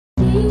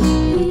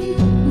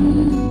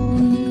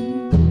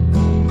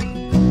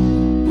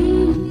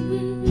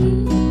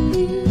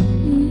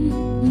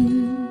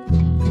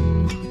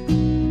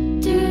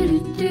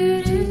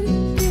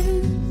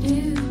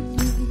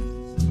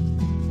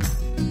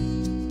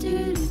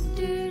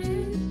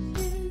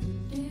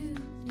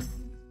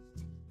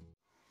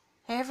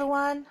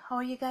everyone, how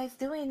are you guys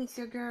doing? It's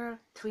your girl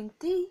Twin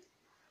T,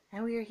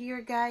 and we are here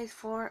guys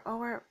for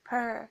our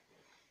prayer.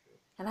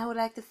 And I would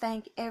like to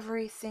thank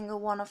every single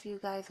one of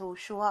you guys who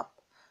show up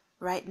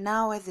right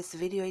now as this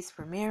video is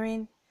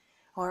premiering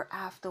or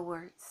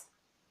afterwards.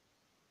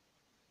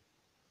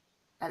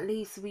 At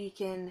least we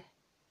can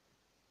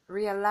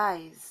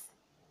realize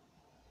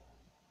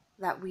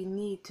that we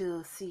need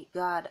to seek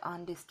God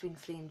on this twin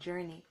flame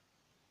journey.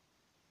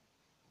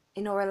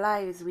 In our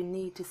lives, we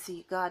need to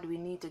seek God. We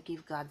need to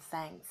give God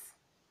thanks.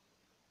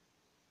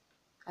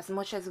 As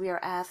much as we are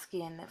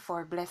asking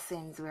for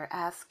blessings, we are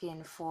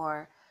asking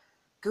for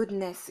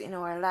goodness in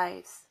our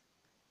lives,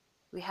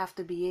 we have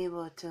to be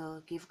able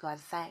to give God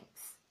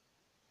thanks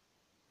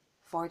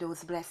for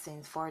those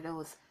blessings, for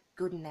those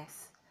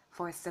goodness,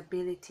 for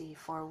stability,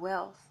 for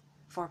wealth,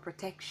 for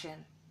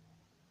protection.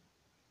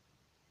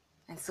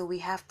 And so we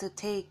have to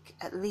take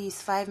at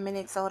least 5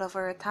 minutes out of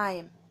our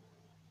time.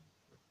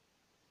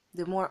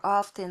 The more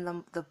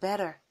often, the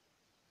better,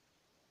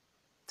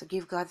 to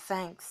give God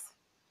thanks.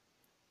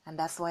 And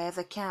that's why as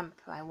a camp,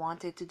 I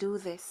wanted to do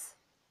this,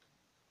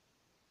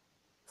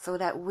 so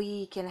that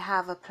we can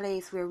have a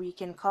place where we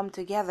can come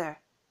together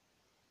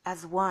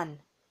as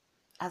one,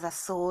 as a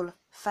soul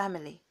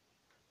family.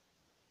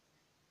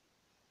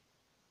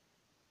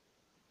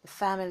 The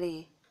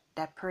family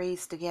that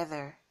prays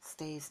together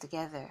stays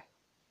together.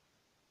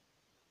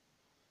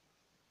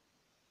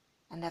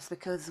 And that's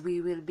because we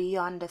will be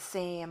on the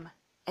same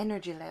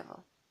energy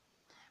level.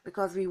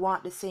 Because we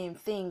want the same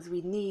things,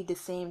 we need the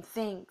same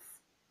things.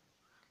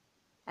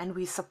 And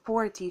we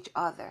support each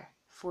other,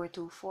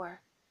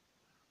 424.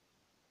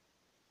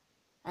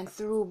 And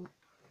through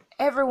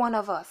every one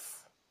of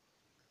us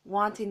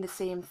wanting the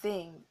same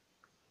thing,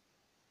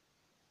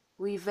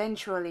 we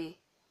eventually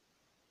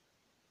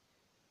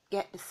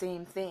get the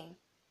same thing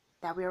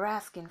that we're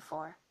asking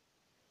for.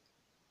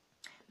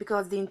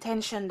 Because the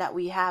intention that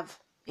we have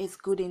is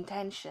good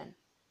intention.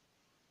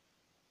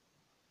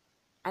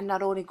 And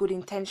not only good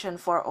intention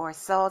for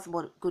ourselves,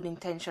 but good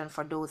intention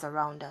for those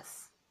around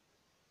us.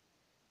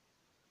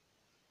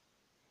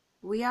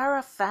 We are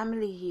a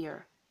family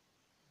here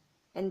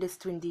in this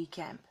Twin D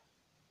camp.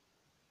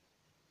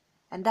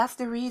 And that's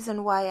the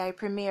reason why I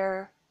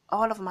premiere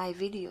all of my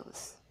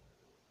videos.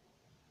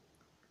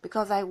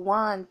 Because I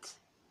want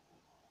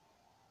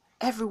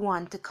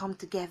everyone to come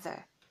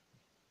together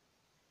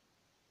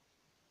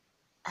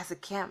as a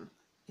camp.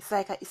 It's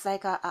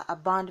like a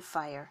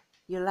bonfire.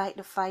 You light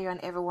the fire and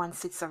everyone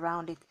sits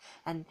around it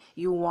and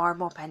you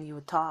warm up and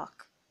you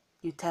talk.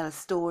 You tell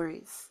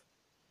stories.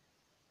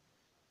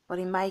 But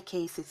in my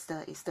case, it's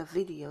the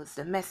videos,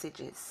 the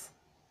messages.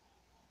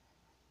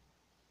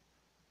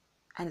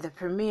 And the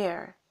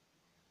premiere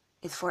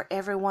is for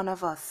every one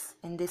of us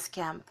in this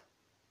camp.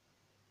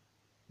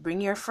 Bring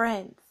your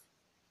friends.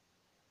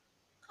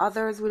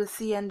 Others will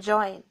see and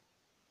join.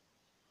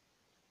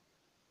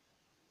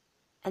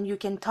 And you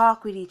can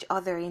talk with each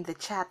other in the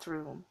chat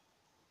room.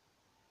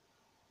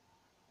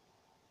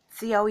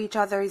 See how each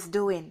other is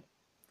doing.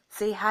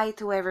 Say hi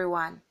to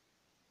everyone.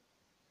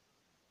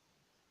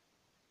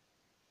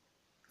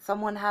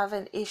 Someone have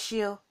an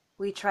issue,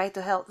 we try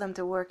to help them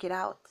to work it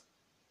out.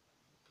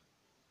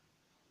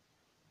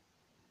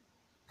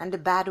 And the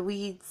bad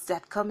weeds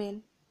that come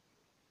in,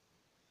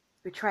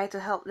 we try to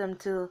help them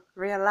to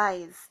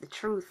realize the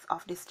truth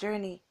of this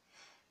journey,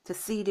 to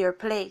see their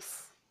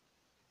place,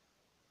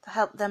 to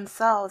help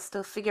themselves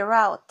to figure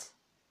out,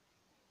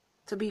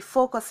 to be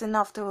focused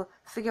enough to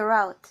figure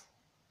out,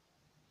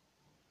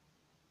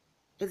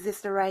 is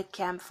this the right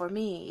camp for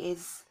me?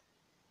 Is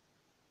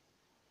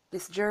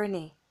this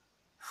journey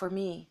for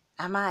me?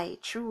 Am I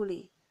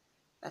truly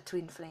a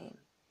twin flame?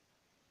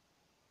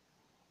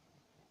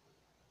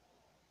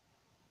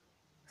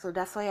 So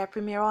that's why I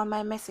premiere all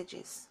my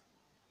messages.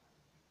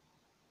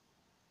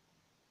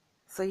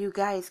 So you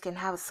guys can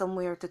have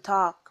somewhere to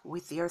talk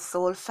with your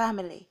soul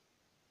family.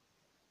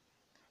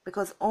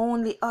 Because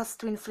only us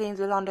twin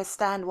flames will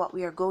understand what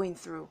we are going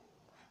through,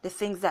 the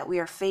things that we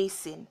are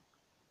facing,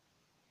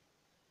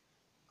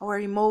 our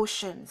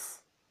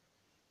emotions,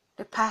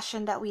 the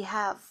passion that we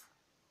have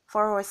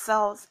for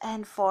ourselves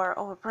and for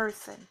our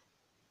person.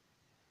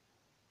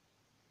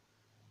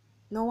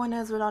 No one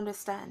else will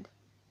understand.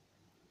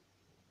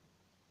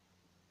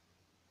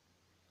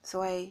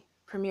 So I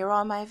premiere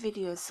all my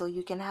videos so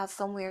you can have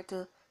somewhere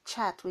to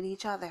chat with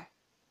each other,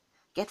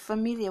 get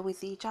familiar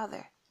with each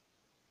other,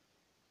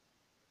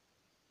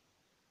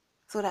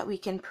 so that we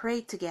can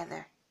pray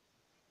together,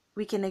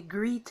 we can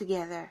agree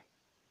together,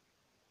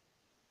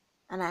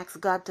 and ask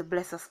God to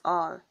bless us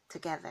all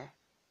together.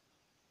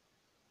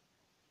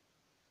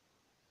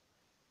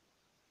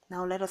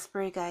 Now let us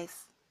pray,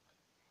 guys.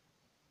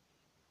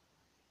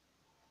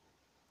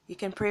 You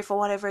can pray for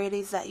whatever it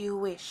is that you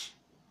wish.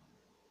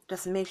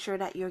 Just make sure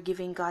that you're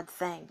giving God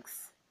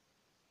thanks.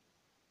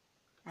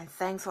 And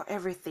thanks for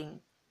everything,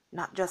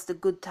 not just the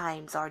good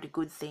times or the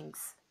good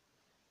things.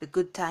 The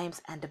good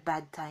times and the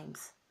bad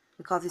times.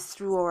 Because it's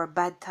through our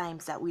bad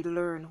times that we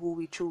learn who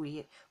we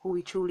truly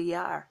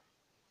are.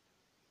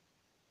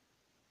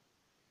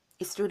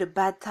 It's through the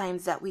bad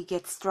times that we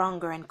get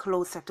stronger and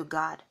closer to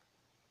God.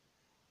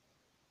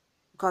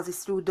 Because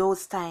it's through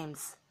those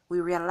times we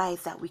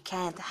realize that we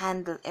can't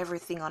handle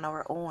everything on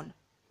our own.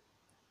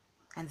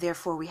 And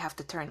therefore we have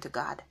to turn to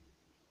God.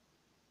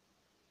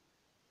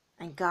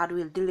 And God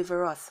will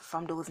deliver us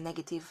from those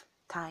negative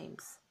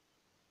times.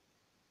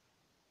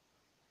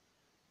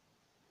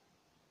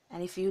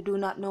 And if you do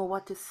not know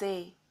what to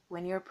say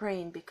when you're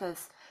praying,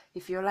 because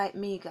if you're like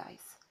me, guys,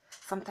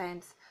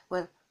 sometimes,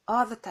 well,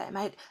 all the time,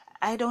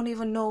 I don't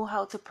even know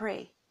how to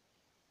pray.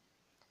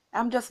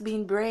 I'm just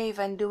being brave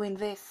and doing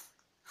this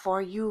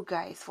for you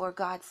guys, for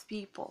God's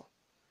people.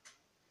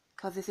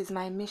 Because this is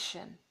my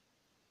mission.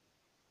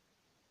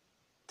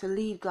 To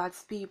lead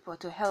God's people,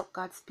 to help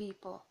God's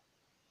people,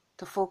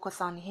 to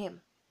focus on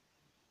Him.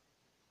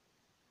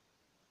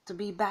 To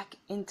be back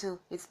into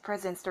His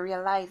presence, to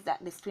realize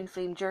that this twin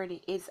flame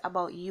journey is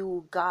about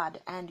you,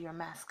 God, and your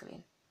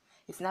masculine.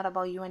 It's not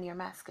about you and your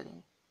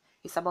masculine.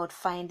 It's about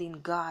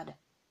finding God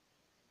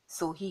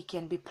so He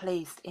can be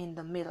placed in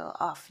the middle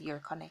of your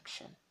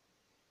connection.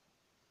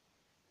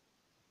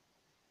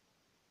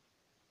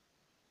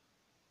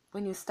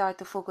 When you start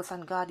to focus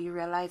on God, you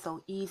realize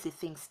how easy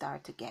things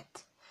start to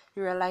get.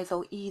 You realize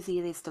how easy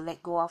it is to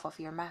let go of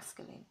your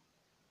masculine.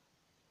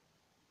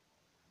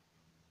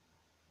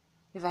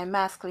 Divine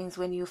masculines,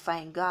 when you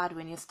find God,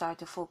 when you start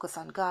to focus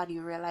on God,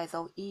 you realize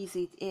how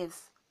easy it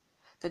is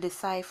to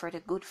decipher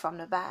the good from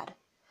the bad,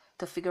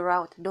 to figure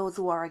out those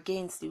who are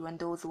against you and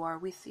those who are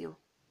with you.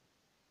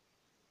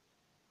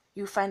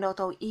 You find out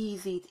how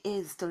easy it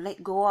is to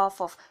let go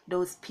of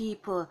those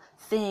people,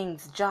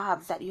 things,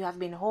 jobs that you have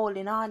been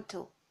holding on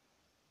to,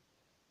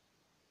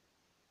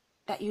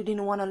 that you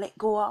didn't want to let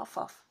go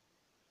of,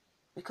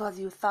 because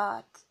you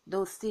thought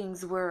those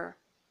things were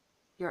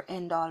your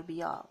end-all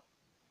be-all.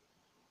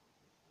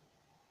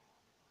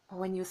 But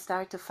when you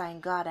start to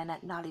find God and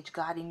acknowledge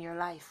God in your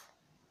life,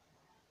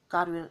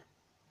 God will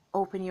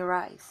open your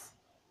eyes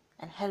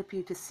and help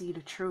you to see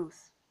the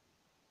truth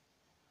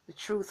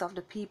of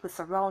the people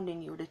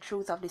surrounding you, the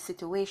truth of the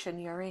situation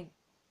you're in.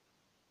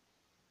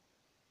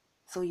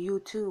 So you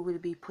too will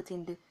be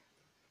putting the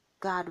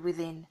God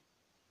within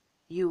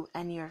you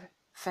and your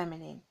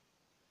feminine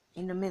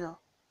in the middle.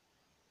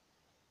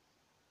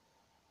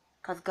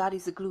 Because God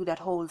is the glue that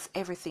holds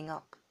everything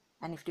up.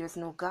 And if there's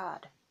no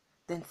God,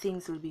 then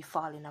things will be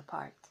falling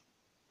apart.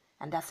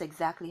 And that's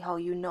exactly how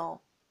you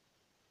know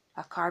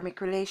a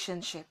karmic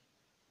relationship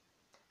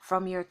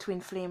from your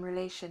twin flame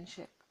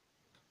relationship.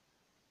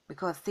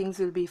 Because things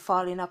will be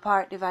falling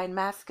apart, divine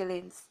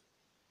masculines.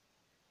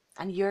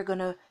 And you're going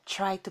to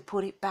try to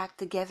put it back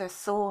together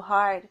so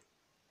hard.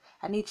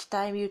 And each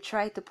time you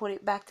try to put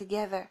it back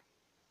together,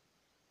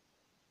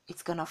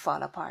 it's going to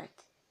fall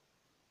apart.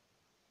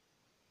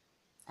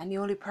 And the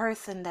only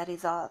person that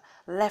is all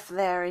left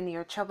there in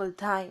your troubled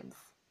times,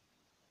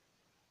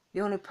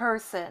 the only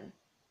person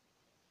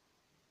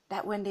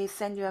that when they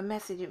send you a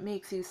message, it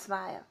makes you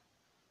smile.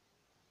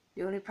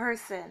 The only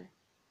person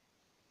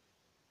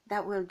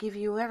that will give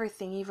you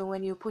everything even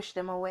when you push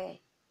them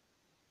away,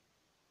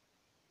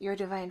 your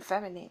divine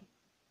feminine.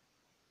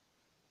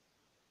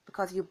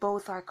 Because you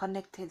both are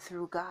connected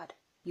through God.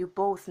 You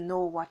both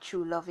know what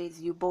true love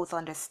is. You both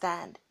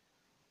understand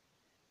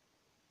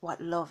what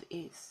love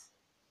is.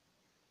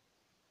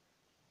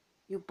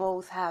 You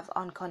both have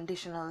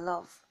unconditional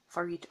love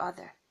for each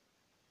other.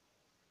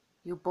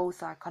 You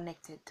both are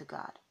connected to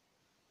God.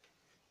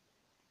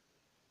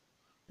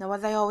 Now,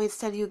 as I always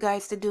tell you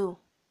guys to do,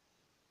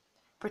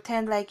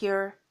 pretend like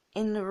you're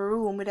in the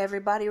room with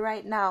everybody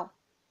right now.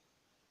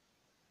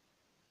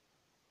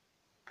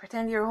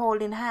 Pretend you're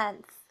holding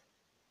hands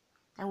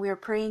and we're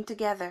praying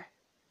together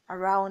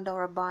around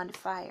our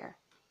bonfire,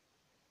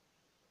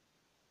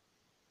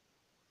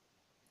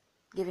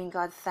 giving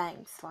God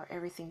thanks for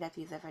everything that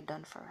He's ever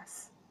done for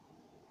us.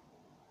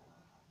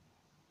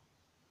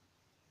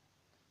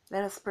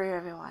 Let us pray,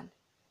 everyone.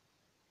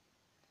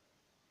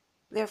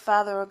 Dear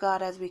Father, or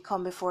God, as we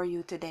come before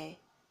you today,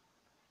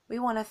 we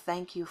want to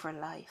thank you for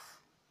life.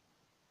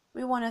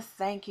 We want to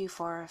thank you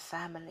for our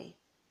family.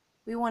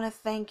 We want to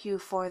thank you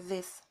for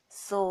this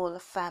soul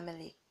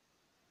family.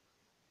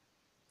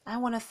 I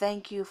want to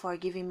thank you for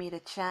giving me the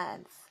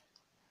chance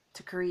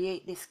to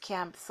create this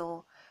camp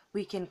so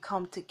we can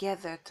come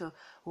together to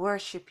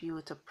worship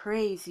you, to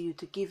praise you,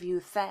 to give you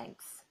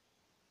thanks.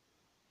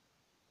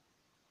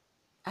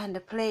 And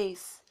a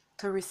place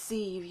to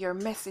receive your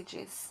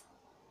messages,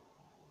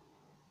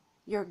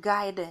 your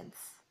guidance,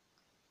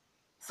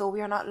 so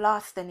we are not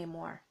lost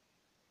anymore.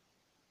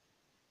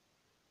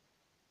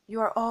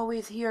 You are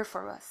always here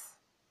for us.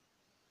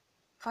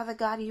 Father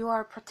God, you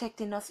are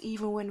protecting us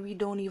even when we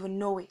don't even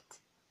know it.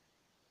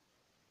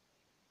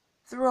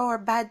 Through our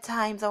bad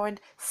times, our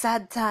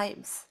sad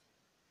times,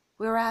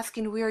 we're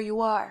asking where you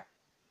are.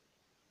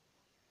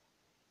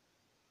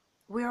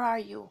 Where are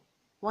you?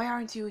 Why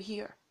aren't you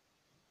here?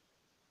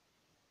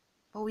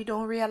 But we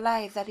don't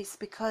realize that it's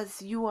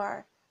because you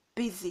are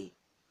busy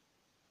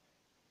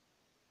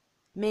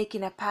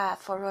making a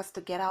path for us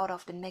to get out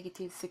of the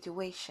negative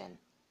situation.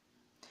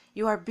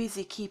 You are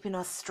busy keeping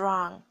us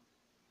strong.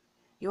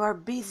 You are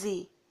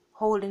busy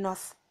holding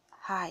us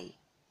high.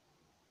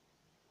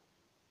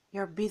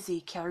 You're busy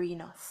carrying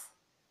us.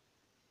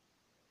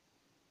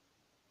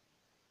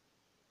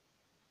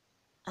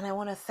 And I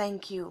want to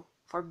thank you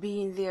for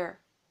being there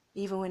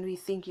even when we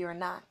think you're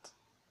not.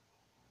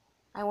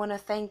 I want to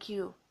thank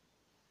you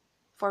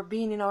for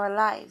being in our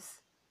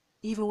lives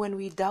even when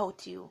we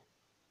doubt you.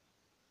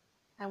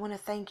 I want to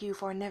thank you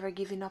for never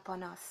giving up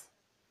on us.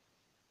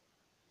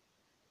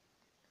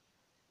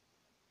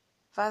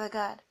 Father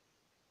God,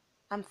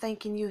 I'm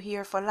thanking you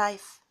here for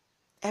life.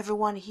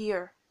 Everyone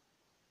here.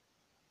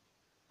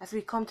 As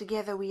we come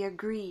together, we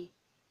agree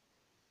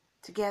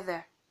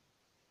together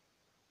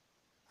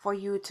for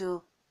you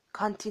to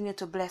continue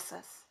to bless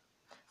us,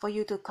 for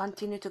you to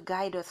continue to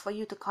guide us, for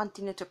you to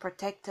continue to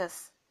protect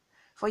us,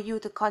 for you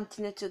to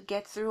continue to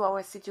get through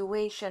our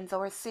situations,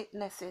 our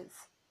sicknesses,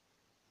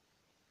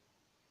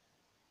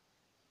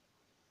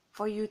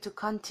 for you to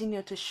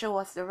continue to show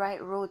us the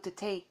right road to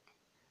take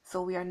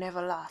so we are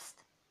never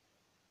lost.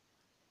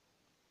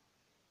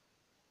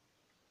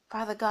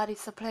 Father God,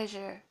 it's a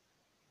pleasure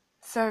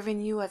serving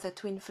you as a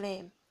twin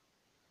flame.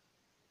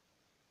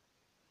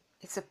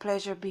 It's a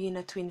pleasure being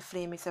a twin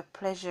flame. It's a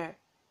pleasure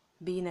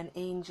being an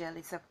angel.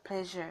 It's a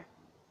pleasure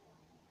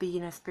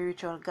being a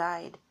spiritual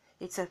guide.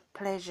 It's a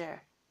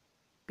pleasure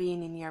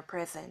being in your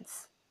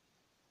presence.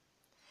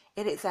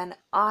 It is an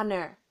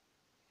honor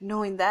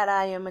knowing that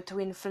I am a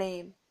twin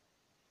flame,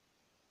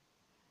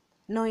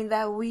 knowing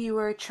that we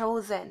were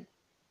chosen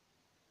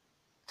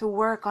to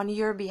work on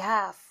your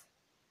behalf,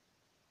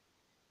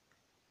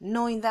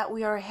 knowing that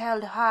we are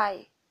held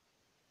high,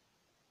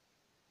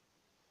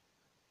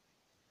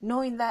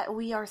 knowing that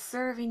we are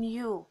serving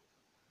you,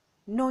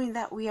 knowing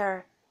that we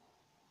are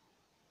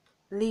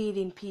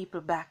leading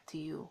people back to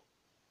you.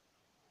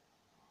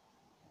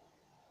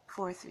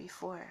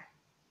 434.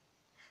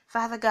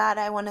 Father God,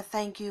 I want to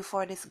thank you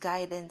for this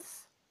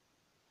guidance.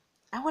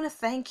 I want to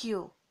thank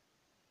you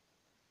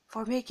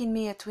for making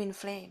me a twin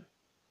flame.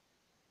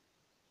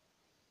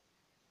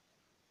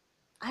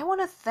 I want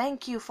to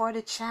thank you for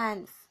the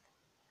chance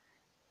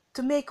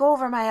to make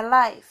over my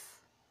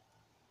life,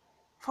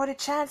 for the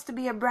chance to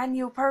be a brand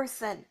new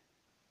person,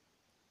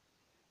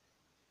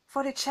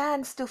 for the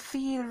chance to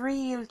feel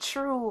real,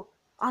 true,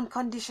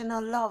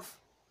 unconditional love.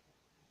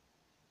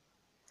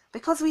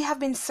 Because we have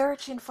been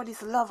searching for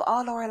this love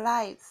all our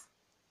lives.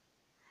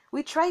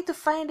 We try to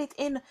find it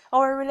in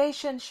our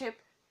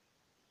relationship.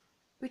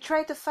 We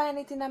try to find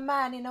it in a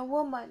man, in a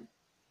woman,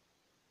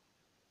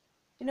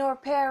 in our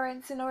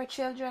parents, in our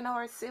children,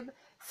 our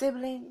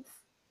siblings,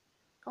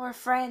 our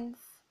friends.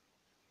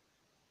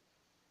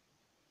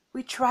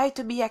 We try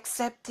to be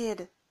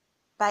accepted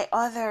by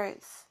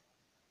others.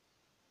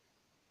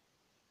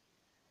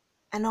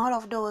 And all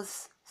of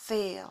those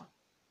fail.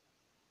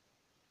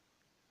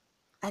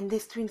 And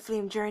this twin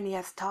flame journey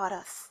has taught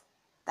us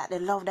that the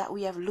love that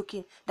we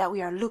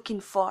are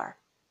looking for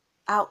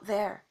out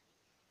there,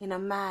 in a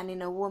man,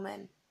 in a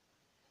woman,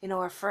 in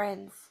our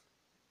friends,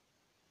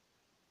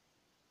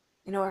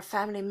 in our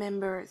family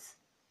members,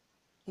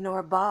 in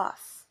our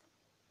boss,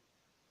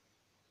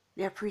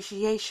 the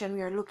appreciation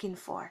we are looking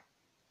for,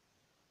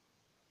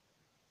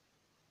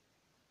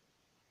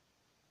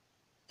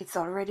 it's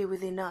already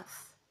within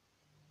us.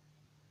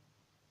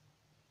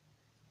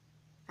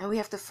 And we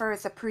have to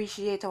first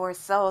appreciate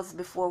ourselves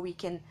before we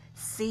can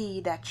see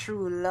that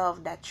true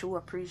love, that true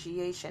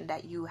appreciation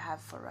that you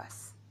have for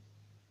us.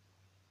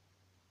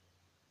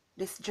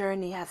 This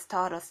journey has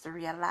taught us to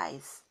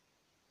realize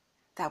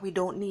that we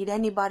don't need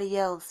anybody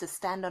else to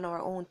stand on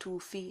our own 2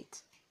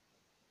 feet.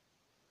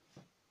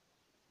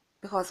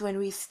 Because when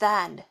we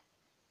stand,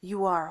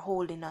 you are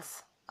holding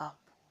us up.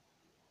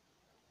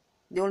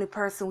 The only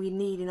person we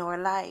need in our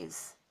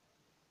lives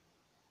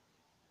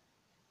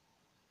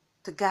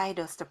to guide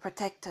us, to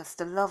protect us,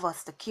 to love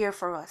us, to care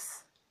for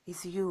us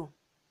is you.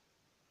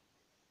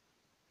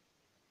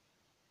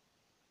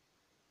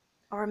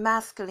 Our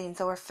masculines,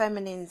 our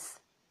feminines,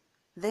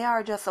 they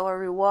are just our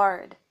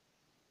reward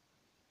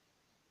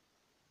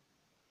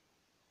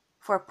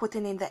for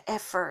putting in the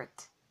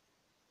effort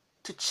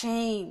to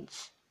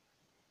change,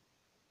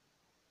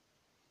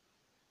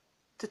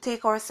 to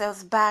take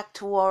ourselves back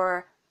to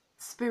our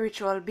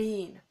spiritual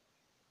being,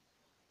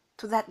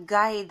 to that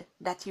guide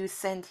that you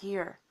sent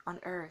here on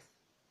earth,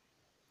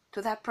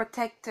 to that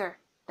protector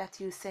that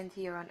you sent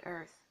here on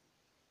earth,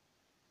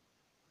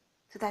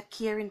 to that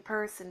caring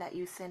person that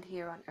you sent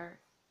here on earth,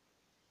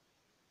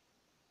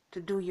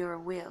 to do your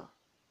will.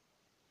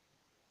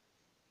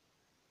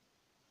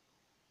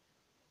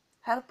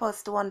 Help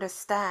us to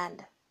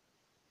understand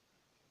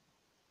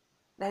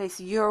that it's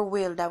your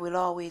will that will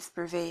always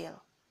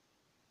prevail.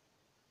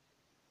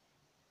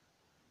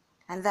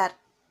 And that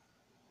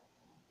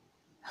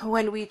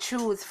when we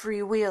choose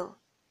free will,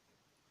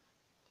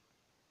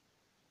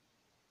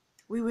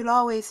 we will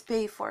always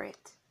pay for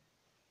it.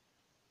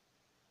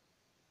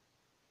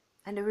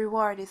 And the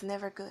reward is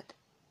never good.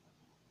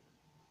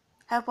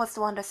 Help us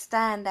to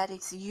understand that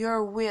it's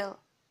your will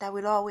that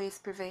will always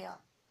prevail.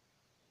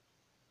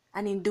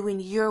 And in doing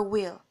your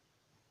will,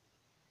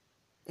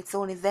 It's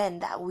only then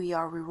that we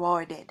are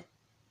rewarded.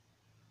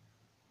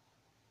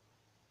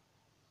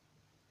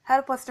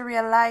 Help us to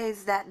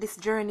realize that this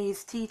journey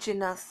is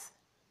teaching us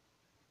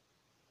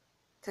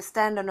to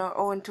stand on our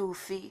own 2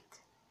 feet,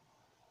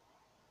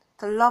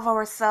 to love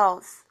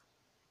ourselves.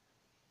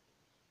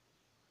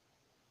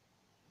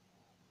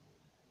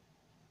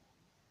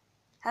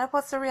 Help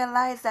us to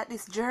realize that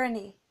this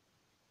journey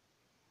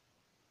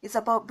is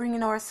about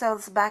bringing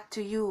ourselves back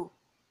to you.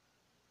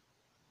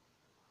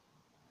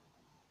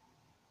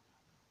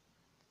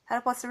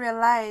 Help us to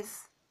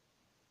realize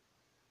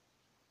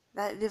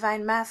that the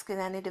divine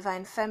masculine and the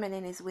divine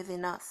feminine is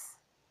within us.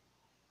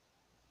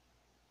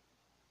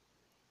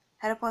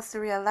 Help us to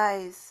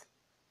realize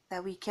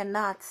that we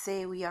cannot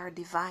say we are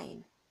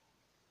divine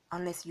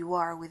unless you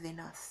are within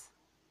us.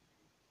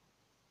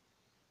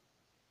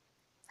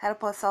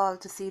 Help us all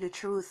to see the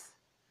truth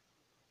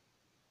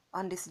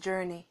on this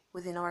journey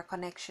within our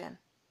connection.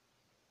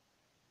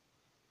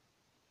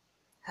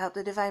 Help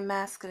the divine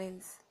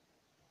masculines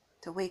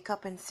to wake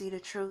up and see the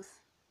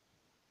truth.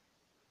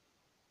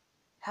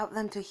 Help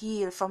them to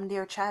heal from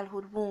their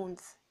childhood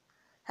wounds.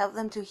 Help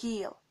them to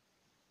heal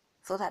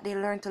so that they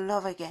learn to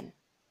love again.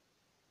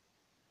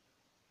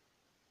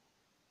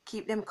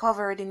 Keep them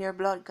covered in your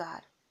blood,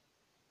 God.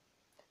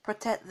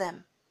 Protect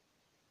them.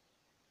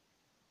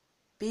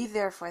 Be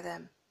there for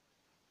them.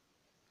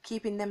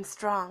 Keeping them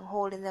strong,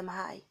 holding them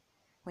high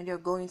when they're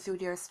going through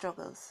their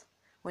struggles,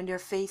 when they're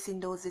facing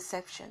those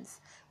deceptions,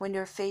 when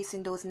they're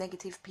facing those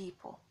negative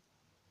people.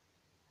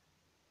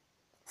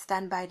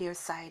 Stand by their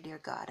side, dear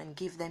God, and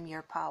give them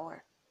your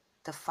power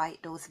to fight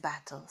those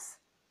battles.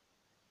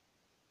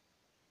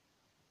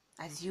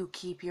 As you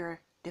keep your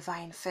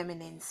divine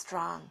feminine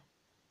strong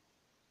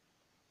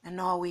and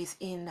always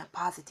in a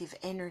positive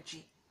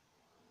energy.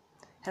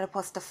 Help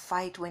us to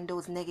fight when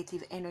those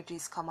negative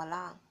energies come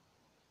along,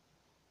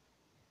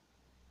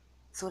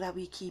 so that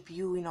we keep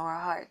you in our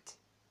heart.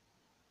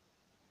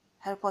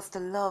 Help us to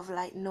love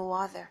like no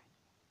other.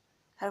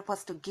 Help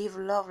us to give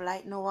love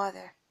like no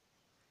other.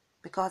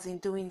 Because in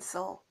doing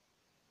so,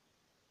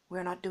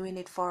 we're not doing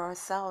it for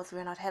ourselves.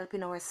 We're not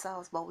helping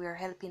ourselves, but we're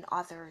helping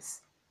others.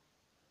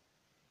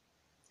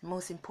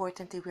 Most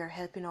importantly, we're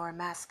helping our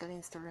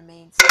masculines to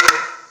remain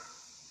strong.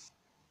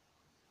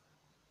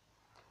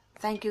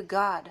 Thank you,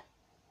 God,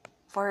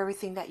 for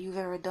everything that you've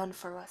ever done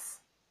for us.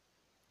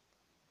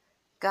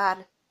 God,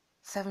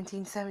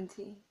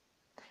 1717,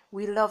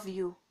 we love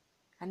you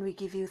and we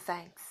give you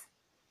thanks.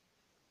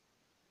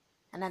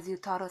 And as you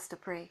taught us to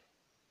pray,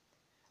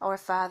 our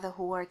Father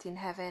who art in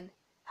heaven,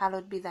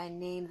 hallowed be thy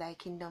name, thy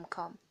kingdom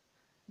come.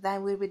 Thy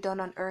will be done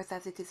on earth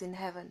as it is in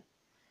heaven.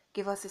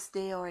 Give us this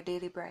day our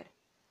daily bread,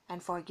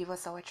 and forgive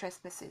us our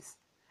trespasses,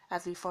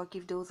 as we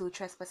forgive those who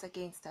trespass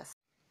against us.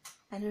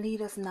 And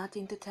lead us not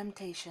into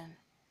temptation,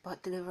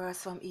 but deliver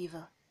us from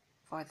evil.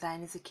 For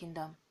thine is the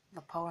kingdom,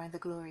 the power, and the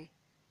glory,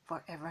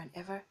 forever and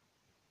ever.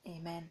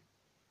 Amen.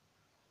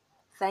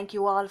 Thank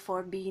you all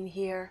for being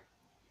here.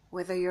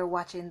 Whether you're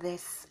watching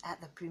this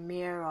at the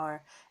premiere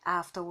or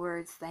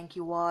afterwards, thank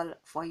you all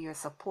for your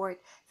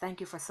support. Thank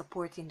you for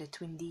supporting the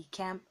Twin D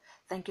camp.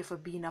 Thank you for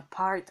being a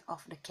part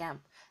of the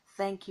camp.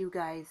 Thank you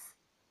guys,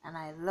 and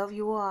I love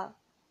you all.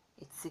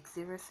 It's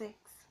 606.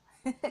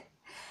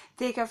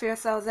 Take care of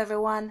yourselves,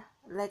 everyone.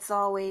 Let's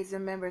always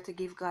remember to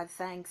give God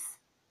thanks.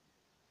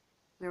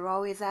 We're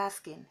always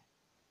asking,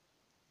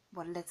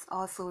 but let's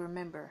also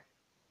remember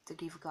to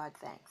give God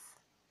thanks.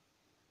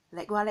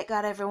 Let go and let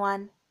God,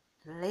 everyone.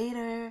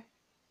 Later.